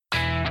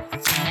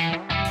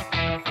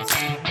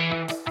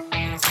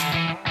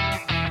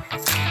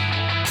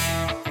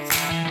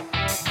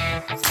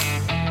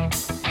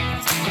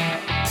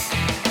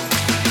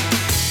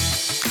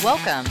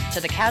Welcome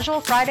to the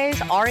Casual Fridays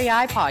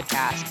REI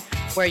podcast,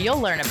 where you'll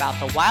learn about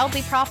the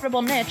wildly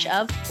profitable niche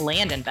of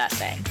land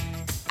investing.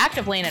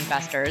 Active land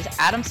investors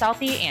Adam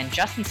Southey and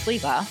Justin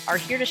Sleva are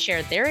here to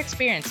share their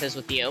experiences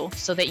with you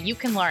so that you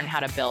can learn how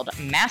to build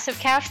massive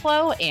cash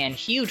flow and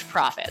huge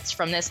profits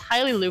from this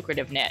highly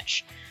lucrative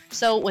niche.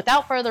 So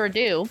without further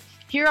ado,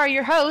 here are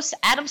your hosts,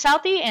 Adam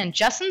Southey and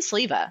Justin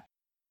Sleva.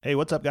 Hey,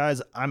 what's up, guys?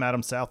 I'm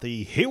Adam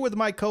Southey, here with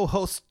my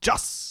co-host,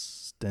 Justin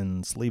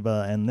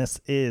Sleva, and this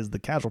is the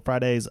Casual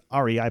Fridays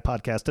REI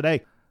podcast.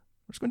 Today,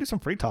 we're just going to do some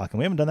free talk, and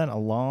we haven't done that in a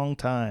long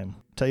time.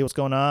 Tell you what's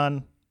going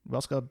on. We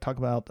also got to talk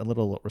about a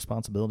little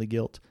responsibility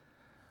guilt.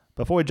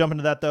 Before we jump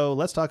into that, though,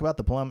 let's talk about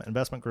the Plum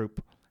Investment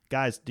Group.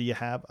 Guys, do you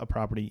have a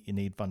property you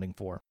need funding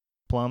for?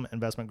 Plum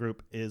Investment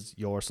Group is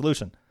your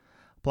solution.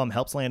 Plum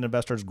helps land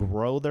investors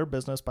grow their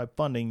business by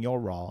funding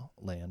your raw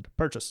land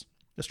purchase.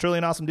 It's truly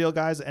an awesome deal,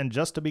 guys, and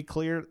just to be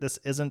clear, this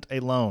isn't a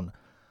loan.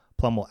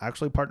 Plum will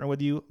actually partner with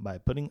you by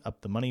putting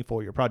up the money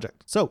for your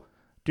project. So,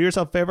 do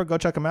yourself a favor, go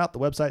check them out. The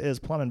website is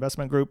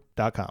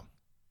pluminvestmentgroup.com.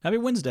 Happy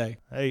Wednesday.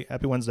 Hey,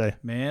 happy Wednesday.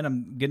 Man,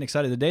 I'm getting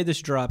excited. The day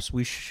this drops,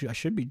 I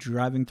should be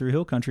driving through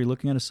Hill Country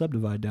looking at a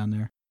subdivide down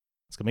there.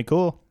 It's going to be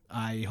cool.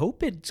 I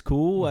hope it's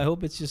cool. I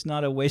hope it's just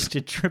not a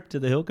wasted trip to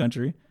the Hill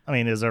Country. I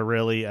mean, is there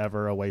really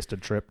ever a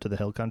wasted trip to the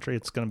Hill Country?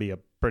 It's going to be a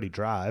pretty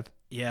drive.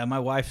 Yeah, my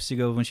wife used to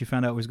go, when she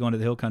found out we was going to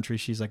the Hill Country,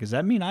 she's like, does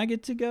that mean I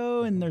get to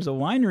go? And there's a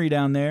winery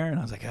down there. And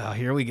I was like, oh,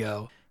 here we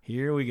go.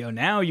 Here we go.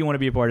 Now you want to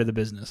be a part of the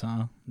business,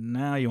 huh?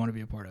 Now you want to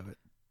be a part of it.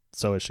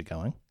 So is she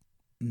going?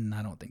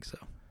 I don't think so.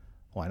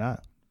 Why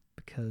not?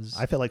 Because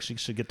I feel like she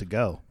should get to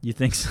go. You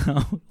think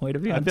so? Wait a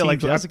minute. I feel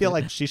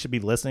like she should be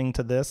listening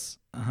to this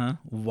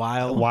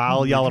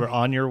while y'all are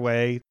on your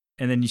way.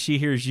 And then she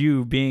hears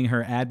you being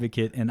her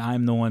advocate, and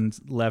I'm the one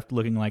left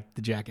looking like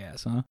the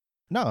jackass, huh?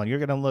 No, you're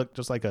going to look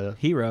just like a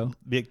hero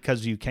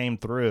because you came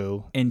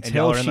through and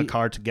until y'all are in the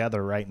car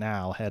together right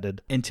now,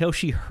 headed. Until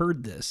she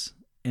heard this.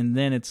 And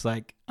then it's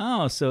like,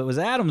 oh, so it was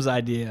Adam's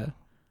idea.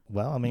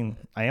 Well, I mean,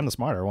 I am the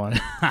smarter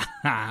one.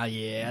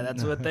 Yeah,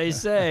 that's what they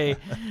say.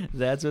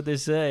 That's what they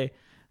say.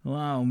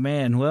 Wow,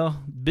 man.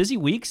 Well, busy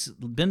weeks.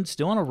 Been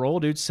still on a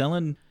roll, dude.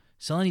 Selling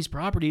these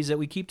properties that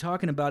we keep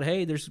talking about.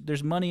 Hey,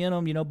 there's money in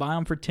them. You know, buy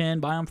them for 10,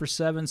 buy them for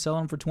 7, sell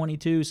them for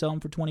 22, sell them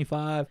for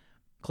 25.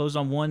 Closed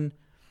on one.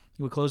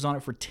 We closed on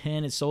it for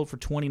 10. It sold for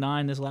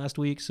 29 this last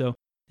week. So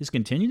just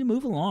continue to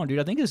move along, dude.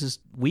 I think this is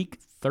week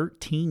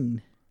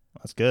 13.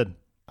 That's good.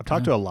 I've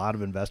talked to a lot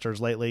of investors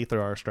lately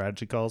through our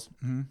strategy calls.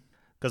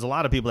 Because a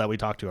lot of people that we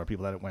talk to are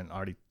people that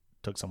already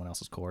took someone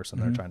else's course,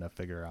 and they're trying to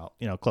figure out,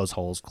 close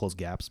holes, close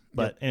gaps.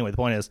 But anyway, the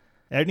point is,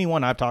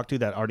 anyone I've talked to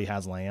that already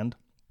has land,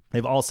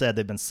 they've all said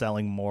they've been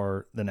selling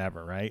more than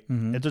ever, right?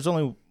 If there's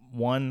only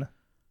one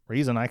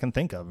reason I can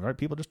think of, right?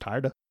 People are just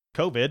tired of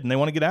COVID, and they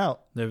want to get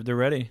out. They're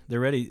ready. They're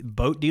ready.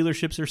 Boat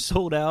dealerships are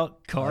sold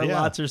out. Car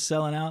lots are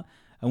selling out.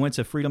 I went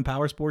to Freedom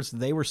Power Sports.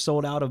 They were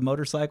sold out of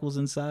motorcycles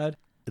inside.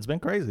 It's been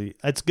crazy.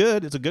 It's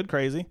good. It's a good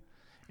crazy.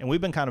 And we've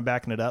been kind of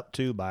backing it up,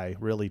 too, by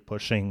really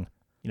pushing,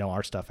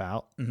 our stuff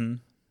out.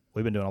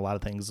 We've been doing a lot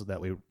of things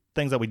that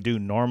we do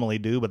normally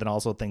do, but then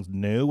also things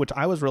new, which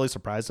I was really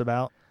surprised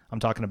about. I'm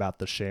talking about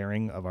the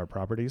sharing of our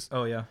properties.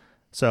 Oh, yeah.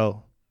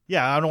 So,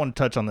 yeah, I don't want to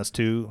touch on this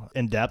too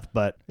in depth,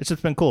 but it's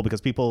just been cool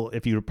because people,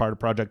 if you're part of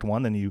Project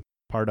One, then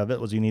part of it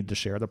was you need to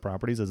share the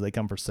properties as they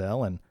come for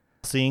sale, and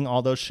seeing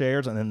all those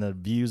shares and then the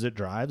views it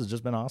drives has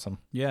just been awesome.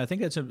 Yeah, I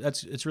think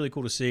it's really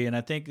cool to see, and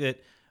I think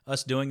that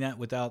us doing that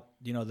without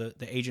the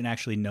agent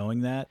actually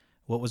knowing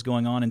what was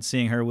going on and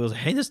seeing her was,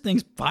 hey, this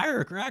thing's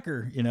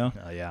firecracker, Oh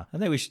yeah. I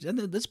think we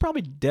should. Let's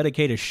probably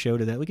dedicate a show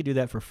to that. We could do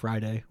that for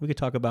Friday. We could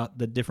talk about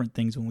the different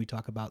things when we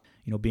talk about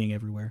being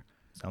everywhere.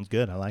 Sounds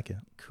good. I like it.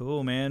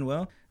 Cool, man.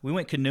 Well, we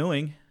went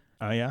canoeing.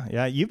 Oh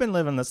yeah. You've been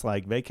living this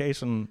like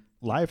vacation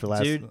life for the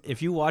last. Dude,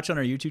 if you watch on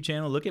our YouTube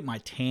channel, look at my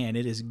tan.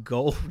 It is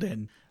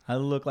golden. I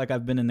look like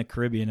I've been in the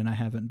Caribbean, and I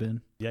haven't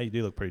been. Yeah, you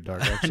do look pretty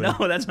dark, actually.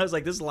 No, that's why I was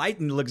like, this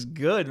lighting looks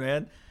good,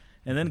 man.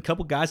 And then a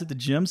couple guys at the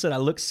gym said I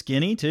look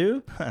skinny,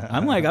 too.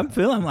 I'm like,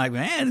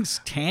 man,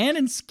 it's tan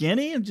and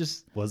skinny. I'm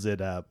just... Was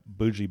it a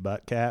bougie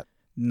butt cat?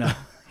 No.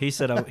 He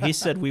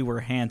said we were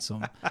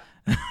handsome.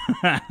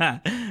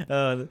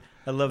 I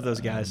love those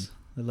guys.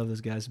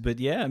 But,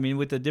 yeah, I mean,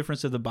 with the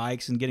difference of the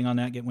bikes and getting on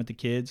that, getting with the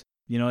kids,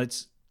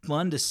 it's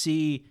fun to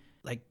see...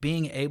 like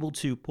being able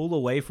to pull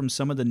away from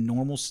some of the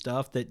normal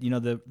stuff that,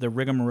 the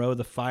rigmarole,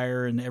 the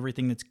fire and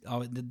everything that's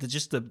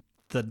just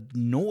the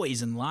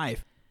noise in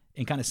life,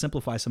 and kind of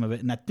simplify some of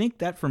it. And I think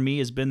that for me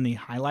has been the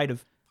highlight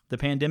of the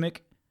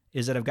pandemic,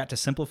 is that I've got to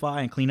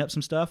simplify and clean up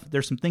some stuff.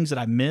 There's some things that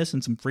I miss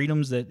and some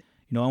freedoms that,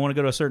 I want to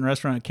go to a certain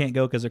restaurant. I can't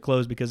go because they're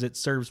closed because it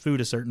serves food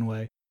a certain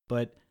way.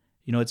 But,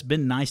 it's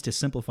been nice to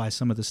simplify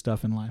some of the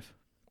stuff in life.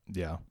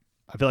 Yeah.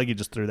 I feel like you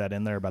just threw that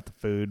in there about the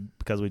food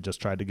because we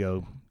just tried to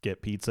go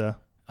get pizza.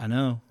 I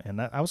know.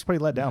 And I was pretty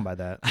let down by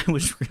that. I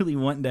was really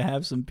wanting to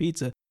have some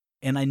pizza.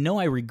 And I know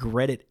I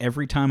regret it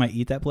every time I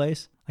eat that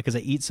place because I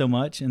eat so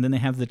much. And then they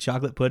have the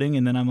chocolate pudding.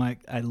 And then I'm like,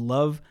 I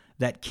love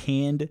that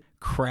canned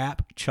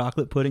crap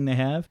chocolate pudding they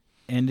have.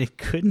 And they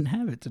couldn't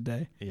have it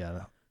today.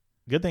 Yeah.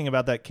 Good thing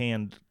about that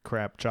canned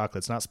crap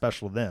chocolate, it's not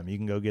special to them. You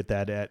can go get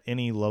that at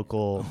any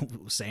local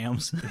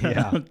Sam's,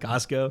 Yeah.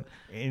 Costco,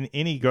 in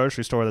any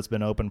grocery store that's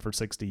been open for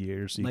 60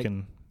 years. You Like-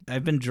 can.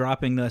 I've been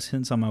dropping those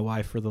hints on my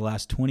wife for the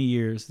last 20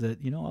 years that,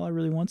 all I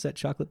really want is that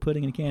chocolate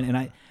pudding in a can.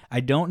 And I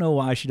don't know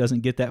why she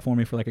doesn't get that for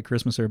me for like a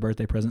Christmas or a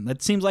birthday present.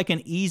 That seems like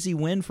an easy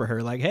win for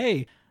her. Like,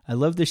 hey, I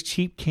love this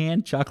cheap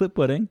canned chocolate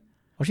pudding.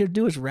 All she had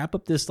to do is wrap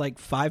up this like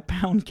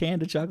 5-pound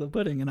can of chocolate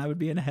pudding and I would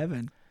be in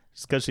heaven.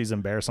 Just because she's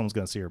embarrassed, someone's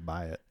going to see her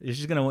buy it.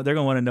 They're going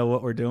to want to know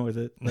what we're doing with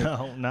it.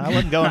 No, I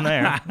wouldn't go in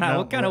there. No,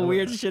 What kind of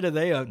weird shit are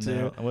they up to?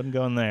 No, I wouldn't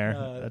go in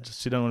there.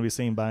 She doesn't want to be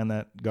seen buying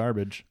that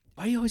garbage.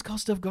 Why do you always call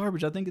stuff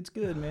garbage? I think it's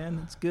good, man.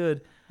 It's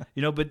good.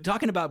 But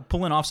talking about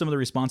pulling off some of the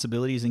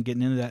responsibilities and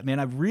getting into that, man,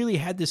 I've really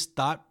had this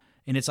thought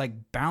and it's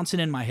like bouncing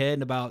in my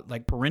head about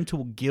like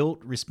parental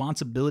guilt,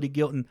 responsibility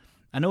guilt. And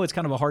I know it's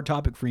kind of a hard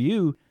topic for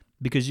you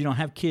because you don't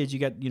have kids. You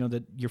got,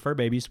 your fur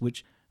babies,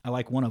 which I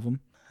like one of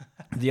them.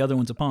 The other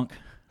one's a punk.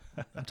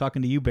 I'm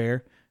talking to you,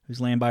 Bear,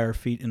 who's laying by our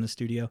feet in the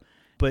studio.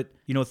 But,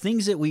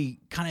 things that we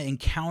kind of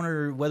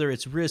encounter, whether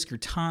it's risk or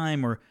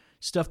time or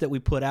stuff that we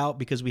put out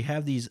because we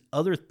have these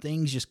other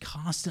things just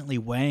constantly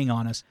weighing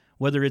on us,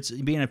 whether it's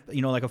being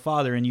like a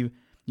father and you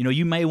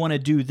may want to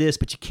do this,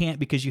 but you can't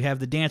because you have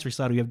the dance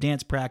recital, you have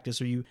dance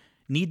practice, or you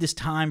need this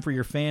time for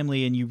your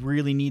family and you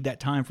really need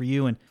that time for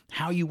you and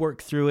how you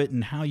work through it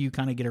and how you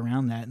kind of get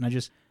around that. And I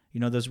just,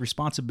 those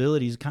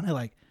responsibilities kind of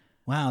like,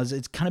 wow,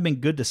 it's kind of been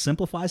good to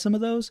simplify some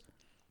of those.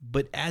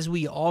 But as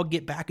we all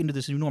get back into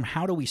this new norm,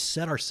 how do we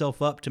set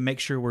ourselves up to make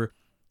sure we're,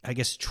 I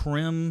guess,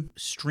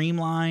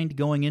 streamlined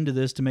going into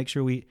this to make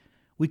sure we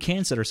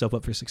can set ourselves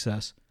up for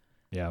success?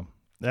 Yeah.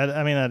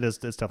 It's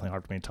definitely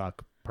hard for me to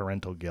talk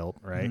parental guilt,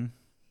 right? Mm-hmm.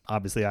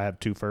 Obviously, I have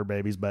 2 fur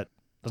babies, but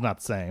it's not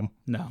the same.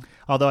 No.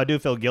 Although I do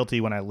feel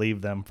guilty when I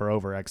leave them for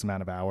over X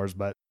amount of hours,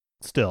 but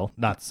still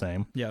not the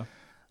same. Yeah.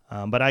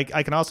 But I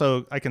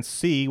can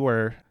see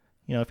where,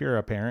 if you're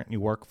a parent, you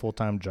work a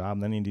full-time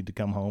job, then you need to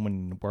come home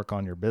and work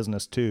on your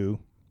business too.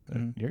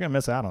 Mm-hmm. You're going to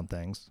miss out on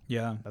things.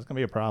 Yeah. That's going to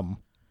be a problem.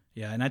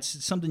 Yeah, and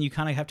that's something you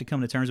kind of have to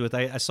come to terms with.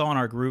 I saw in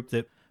our group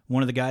that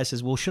one of the guys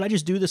says, well, should I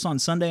just do this on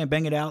Sunday and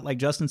bang it out like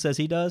Justin says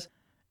he does?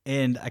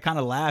 And I kind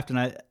of laughed, and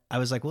I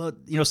was like, well,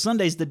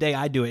 Sunday's the day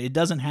I do it. It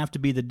doesn't have to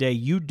be the day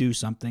you do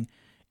something.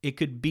 It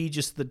could be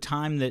just the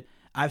time that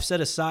I've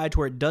set aside to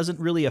where it doesn't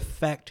really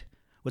affect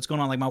what's going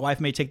on. Like my wife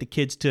may take the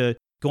kids to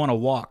go on a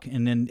walk,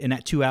 and then in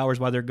that 2 hours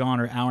while they're gone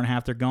or hour and a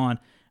half they're gone,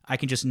 I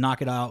can just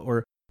knock it out.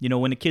 Or,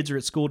 when the kids are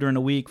at school during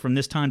the week, from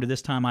this time to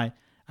this time,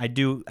 I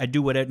do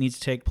what needs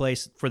to take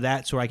place for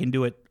that so I can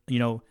do it,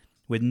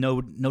 with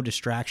no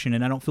distraction,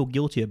 and I don't feel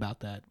guilty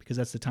about that because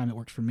that's the time that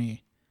works for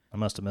me. I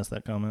must have missed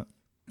that comment.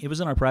 It was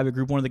in our private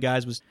group. One of the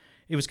guys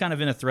it was kind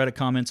of in a thread of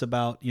comments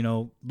about,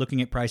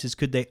 looking at prices.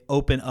 Could they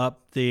open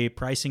up the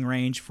pricing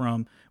range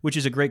from, which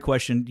is a great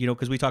question,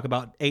 because we talk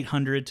about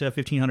 $800 to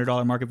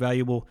 $1,500 market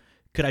value. Well,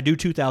 could I do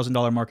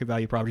 $2,000 market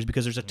value properties?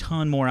 Because there's a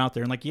ton more out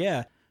there. And like,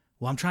 yeah,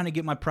 well, I'm trying to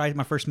get my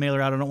first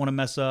mailer out. I don't want to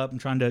mess up. I'm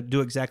trying to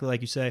do exactly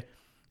like you say.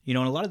 And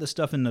a lot of the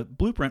stuff in the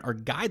blueprint are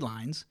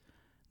guidelines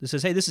that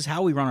says, hey, this is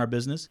how we run our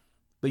business.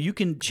 But you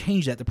can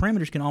change that. The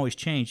parameters can always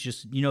change.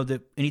 Just,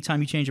 that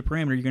anytime you change a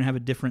parameter, you're going to have a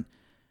different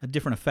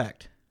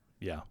effect.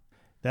 Yeah.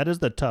 That is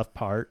the tough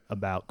part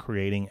about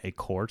creating a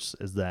course,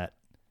 is that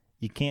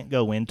you can't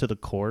go into the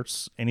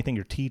course, anything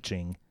you're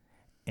teaching,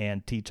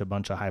 and teach a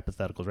bunch of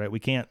hypotheticals, right?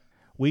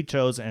 We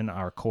chose in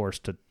our course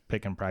to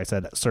pick and price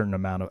at a certain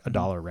amount of a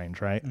dollar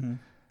range, right? Mm-hmm.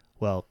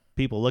 Well,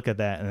 people look at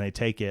that and they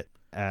take it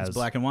as It's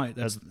black and white.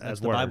 That's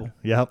the word. Bible.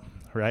 Yep.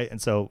 Right.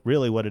 And so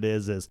really what it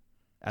is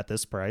at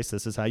this price,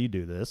 this is how you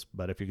do this.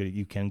 But if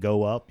you can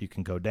go up, you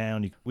can go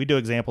down. We do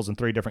examples in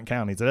 3 different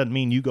counties. It doesn't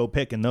mean you go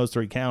pick in those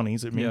 3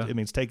 counties. It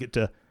means take it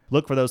to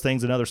look for those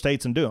things in other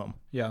states and do them.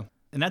 Yeah.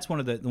 And that's one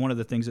of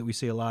the things that we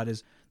see a lot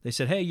is they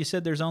said, hey, you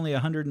said there's only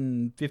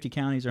 150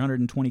 counties or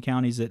 120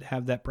 counties that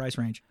have that price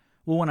range.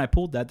 Well, when I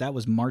pulled that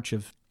was March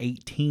of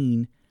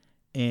 18,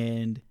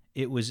 and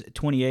it was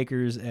 20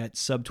 acres at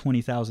sub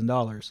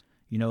 $20,000.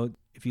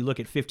 If you look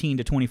at 15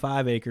 to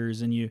 25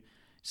 acres and you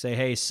say,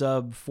 hey,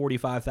 sub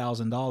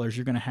 $45,000,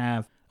 you're going to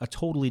have a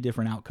totally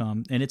different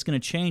outcome. And it's going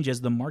to change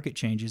as the market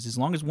changes. As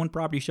long as one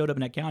property showed up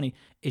in that county,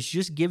 it's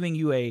just giving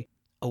you a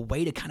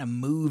way to kind of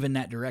move in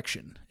that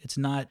direction. It's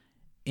not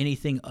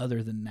anything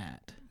other than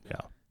that.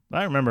 Yeah.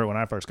 I remember when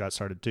I first got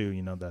started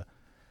too,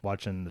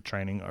 watching the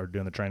training or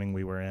doing the training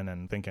we were in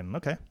and thinking,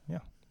 okay, yeah,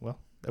 well,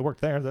 it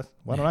worked there.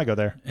 Why don't I go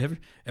there?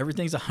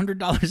 Everything's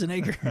 $100 an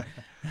acre.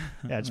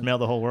 Yeah, just mail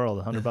the whole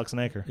world $100 an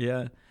acre.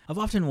 Yeah. I've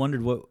often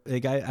wondered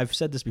I've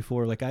said this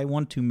before, I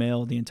want to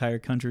mail the entire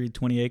country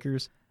 20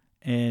 acres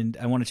and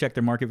I want to check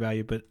their market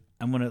value, but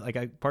I'm going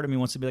to, part of me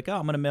wants to be like, oh,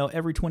 I'm going to mail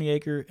every 20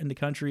 acre in the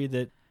country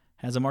that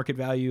has a market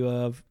value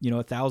of,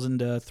 $1,000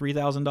 to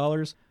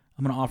 $3,000.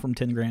 I'm going to offer them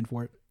 $10,000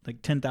 for it.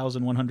 Like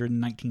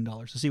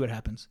 $10,119 to see what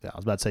happens. Yeah, I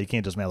was about to say you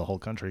can't just mail the whole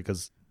country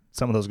because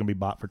some of those are going to be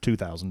bought for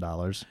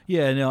 $2,000.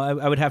 Yeah, no,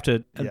 I would have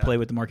to play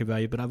with the market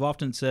value, but I've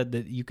often said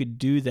that you could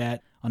do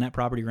that on that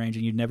property range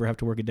and you'd never have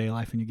to work a day of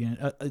life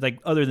again.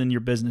 Other than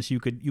your business,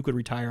 you could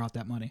retire off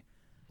that money.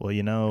 Well,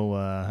 you know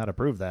how to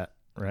prove that,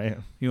 right?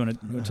 You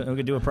want to we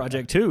could do a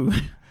project too.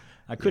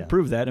 I could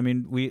prove that. I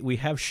mean, we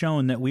have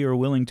shown that we are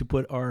willing to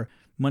put our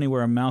money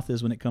where our mouth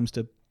is when it comes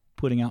to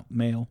putting out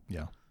mail.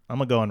 Yeah. I'm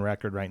going to go on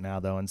record right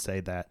now, though, and say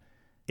that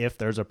if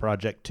there's a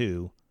project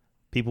 2,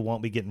 people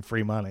won't be getting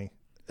free money.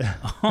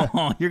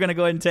 Oh, you're going to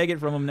go ahead and take it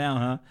from them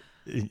now,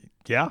 huh?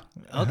 Yeah.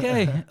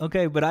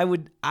 Okay. But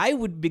I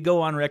would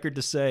go on record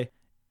to say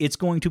it's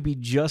going to be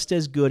just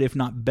as good, if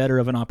not better,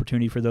 of an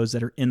opportunity for those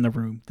that are in the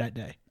room that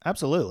day.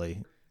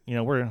 Absolutely. You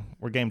know,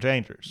 we're game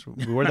changers.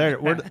 We're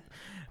there.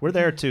 We're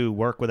there to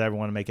work with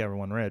everyone and make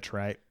everyone rich,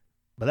 right?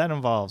 But that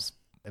involves,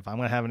 if I'm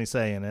going to have any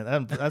say in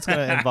it, that's going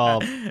to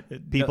involve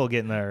people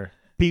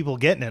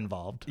getting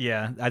involved.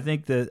 Yeah, I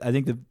think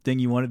the thing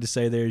you wanted to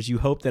say there is you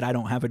hope that I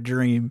don't have a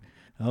dream.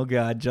 Oh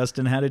God,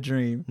 Justin had a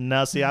dream.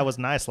 No, see, I was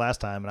nice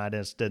last time, and I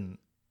just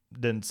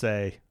didn't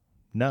say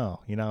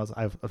no. You know,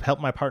 I've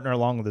helped my partner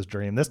along with his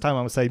dream. This time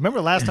I'm gonna say,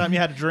 remember last time you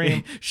had a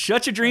dream?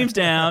 Shut your dreams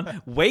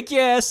down. Wake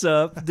your ass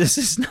up. This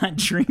is not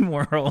dream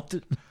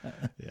world.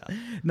 Yeah.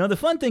 No, the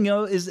fun thing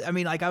though is, I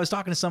mean, like I was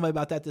talking to somebody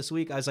about that this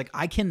week. I was like,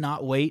 I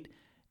cannot wait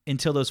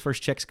until those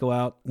first checks go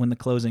out when the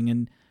closing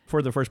and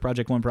for the first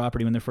Project One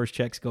property when the first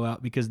checks go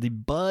out, because the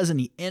buzz and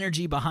the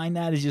energy behind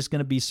that is just going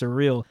to be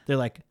surreal. They're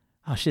like,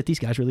 oh shit, these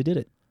guys really did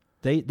it.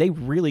 They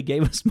really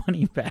gave us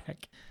money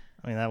back.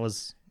 I mean, that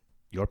was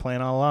your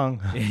plan all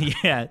along.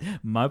 Yeah,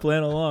 my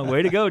plan all along.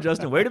 Way to go,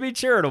 Justin. Way to be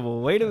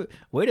charitable. Way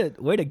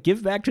to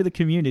give back to the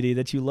community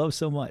that you love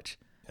so much.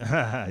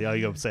 Yeah,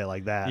 you go say it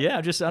like that. Yeah,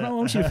 I don't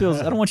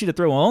want you to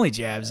throw only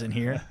jabs in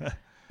here.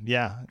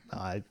 Yeah,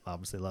 I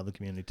obviously love the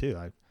community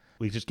too.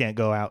 We just can't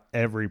go out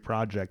every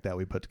project that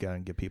we put together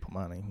and give people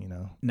money, you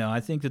know? No, I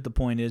think that the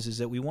point is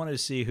that we wanted to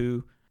see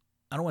who,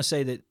 I don't want to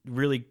say that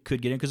really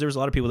could get in, because there was a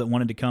lot of people that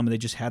wanted to come and they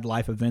just had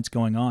life events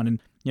going on. And,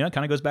 you know, it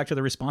kind of goes back to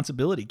the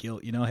responsibility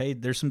guilt. You know, hey,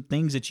 there's some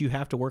things that you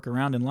have to work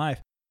around in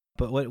life.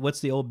 But what's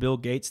the old Bill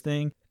Gates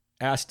thing?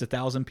 Asked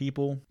 1,000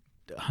 people,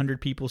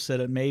 100 people said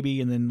it maybe,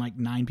 and then like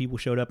 9 people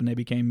showed up and they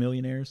became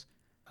millionaires.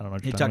 I don't know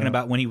what you're talking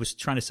about when he was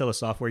trying to sell a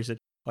software. He said,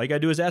 all you got to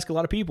do is ask a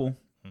lot of people,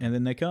 and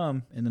then they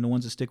come, and then the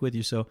ones that stick with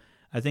you. So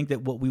I think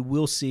that what we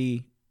will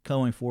see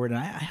going forward, and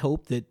I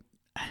hope that,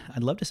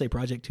 I'd love to say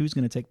Project 2 is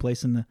going to take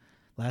place in the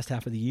last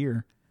half of the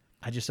year.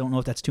 I just don't know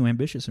if that's too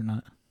ambitious or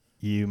not.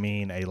 You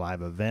mean a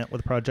live event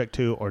with Project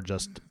 2, or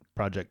just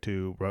Project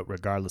 2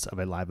 regardless of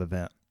a live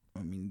event?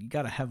 I mean, you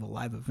got to have a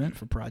live event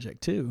for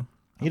Project 2.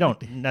 You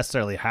don't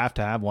necessarily have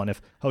to have one if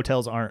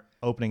hotels aren't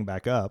opening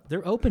back up.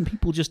 They're open.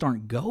 People just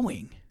aren't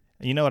going.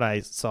 You know what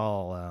I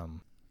saw?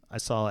 I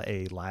saw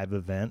a live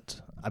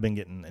event. I've been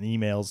getting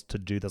emails to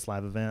do this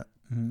live event,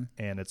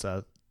 and it's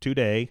a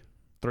 2-day,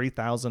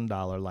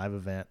 $3,000 live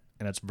event,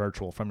 and it's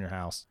virtual from your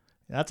house.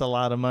 That's a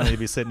lot of money to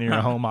be sitting in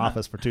your home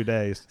office for 2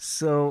 days.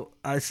 So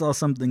I saw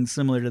something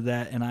similar to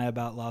that, and I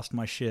about lost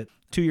my shit.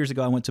 2 years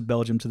ago, I went to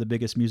Belgium to the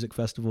biggest music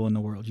festival in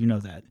the world. You know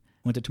that.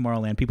 Went to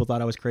Tomorrowland. People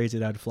thought I was crazy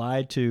that I'd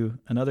fly to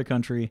another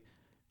country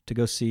to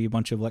go see a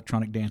bunch of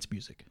electronic dance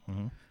music.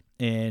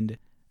 And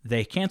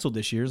they canceled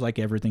this year's, like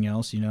everything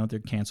else. You know, they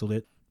canceled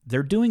it.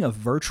 They're doing a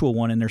virtual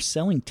one, and they're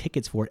selling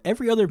tickets for it.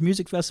 Every other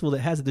music festival that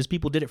has it, these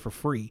people did it for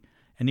free.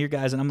 And here,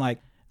 guys, and I'm like,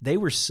 they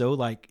were so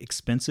like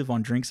expensive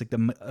on drinks. Like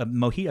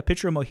a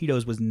pitcher of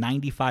mojitos was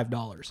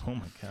 $95. Oh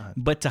my God.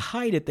 But to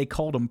hide it, they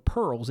called them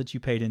pearls that you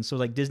paid in. So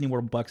like Disney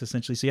World bucks,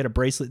 essentially. So you had a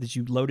bracelet that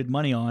you loaded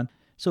money on.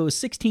 So it was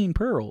 16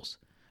 pearls.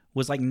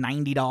 Was like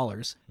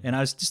 $90. And I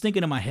was just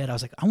thinking in my head, I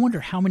was like, I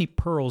wonder how many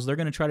pearls they're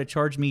going to try to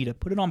charge me to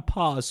put it on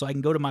pause so I can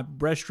go to my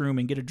restroom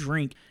and get a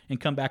drink and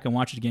come back and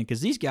watch it again.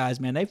 Because these guys,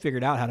 man, they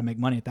figured out how to make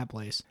money at that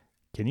place.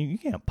 You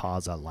can't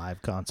pause a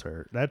live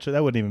concert. That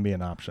wouldn't even be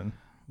an option.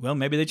 Well,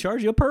 maybe they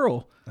charge you a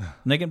pearl. And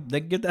they can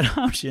get that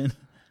option.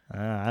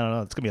 I don't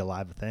know. It's going to be a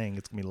live thing.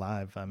 It's going to be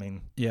live. I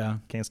mean, yeah,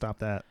 can't stop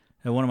that.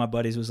 And one of my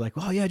buddies was like,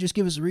 oh, yeah, just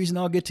give us a reason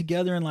to all get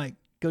together and like,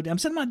 I'm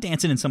not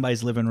dancing in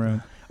somebody's living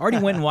room. I already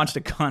went and watched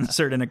a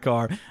concert in a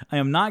car. I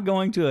am not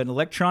going to an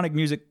electronic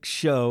music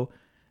show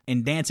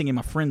and dancing in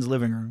my friend's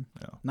living room.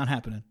 No. Not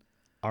happening.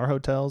 Our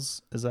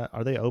hotels,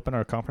 are they open?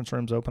 Are conference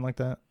rooms open like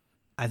that?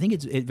 I think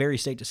it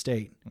varies state to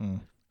state.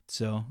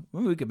 So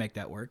we could make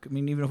that work. I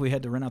mean, even if we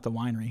had to rent out the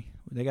winery,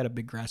 they got a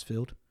big grass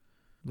field.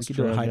 We could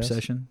do a hype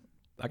session.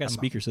 I got a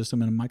speaker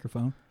system and a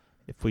microphone.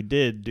 If we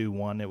did do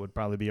one, it would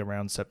probably be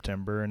around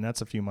September, and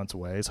that's a few months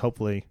away. So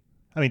hopefully,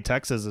 I mean,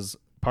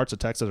 parts of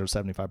Texas are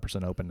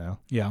 75% open now.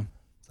 Yeah.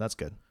 So that's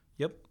good.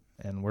 Yep.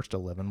 And we're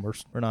still living.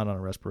 We're not on a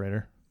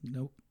respirator.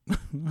 Nope.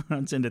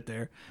 Let's end it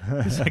there.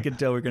 I can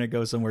tell we're going to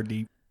go somewhere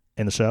deep.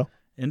 In the show?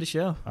 End the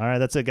show. All right.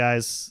 That's it,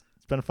 guys.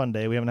 It's been a fun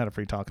day. We haven't had a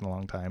free talk in a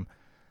long time.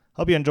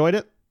 Hope you enjoyed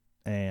it.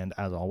 And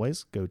as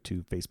always, go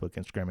to Facebook,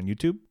 Instagram, and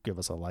YouTube. Give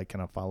us a like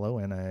and a follow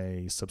and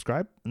a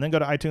subscribe. And then go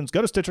to iTunes,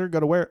 go to Stitcher, go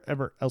to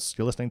wherever else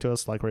you're listening to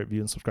us. Like, rate, review,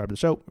 and subscribe to the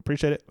show.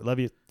 Appreciate it. We love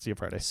you. See you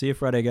Friday. See you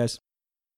Friday, guys.